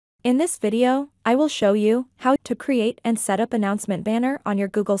In this video, I will show you how to create and set up announcement banner on your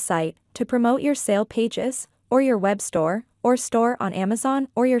Google site to promote your sale pages, or your web store, or store on Amazon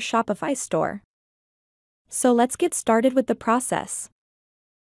or your Shopify store. So let's get started with the process.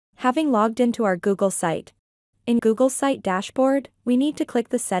 Having logged into our Google site. In Google Site Dashboard, we need to click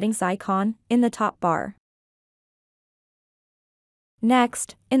the settings icon in the top bar.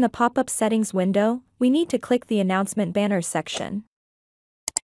 Next, in the pop-up settings window, we need to click the announcement banner section.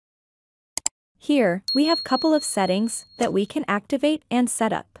 Here, we have a couple of settings that we can activate and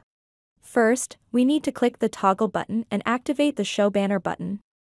set up. First, we need to click the toggle button and activate the show banner button.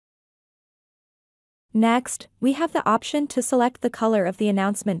 Next, we have the option to select the color of the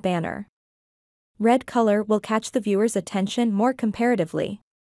announcement banner. Red color will catch the viewer's attention more comparatively.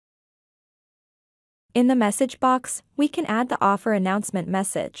 In the message box, we can add the offer announcement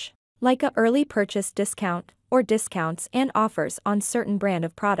message, like a early purchase discount, or discounts and offers on certain brand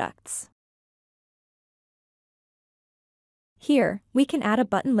of products. Here, we can add a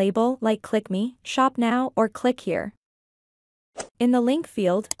button label like Click Me, Shop Now, or Click Here. In the link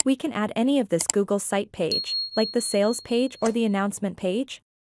field, we can add any of this Google site page, like the sales page or the announcement page.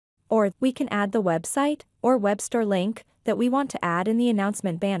 Or, we can add the website or web store link that we want to add in the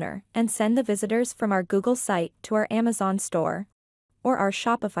announcement banner and send the visitors from our Google site to our Amazon store, or our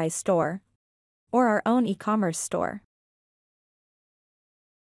Shopify store, or our own e-commerce store.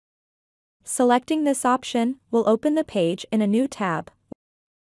 Selecting this option will open the page in a new tab.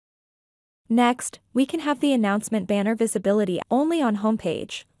 Next, we can have the announcement banner visibility only on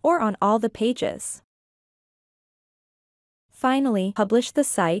homepage, or on all the pages. Finally, publish the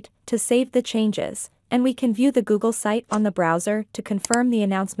site to save the changes, and we can view the Google site on the browser to confirm the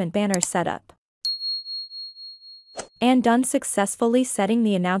announcement banner setup. And done successfully setting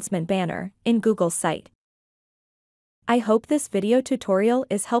the announcement banner in Google site. I hope this video tutorial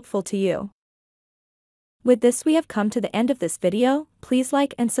is helpful to you. With this, we have come to the end of this video. Please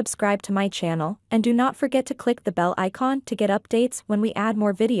like and subscribe to my channel, and do not forget to click the bell icon to get updates when we add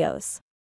more videos.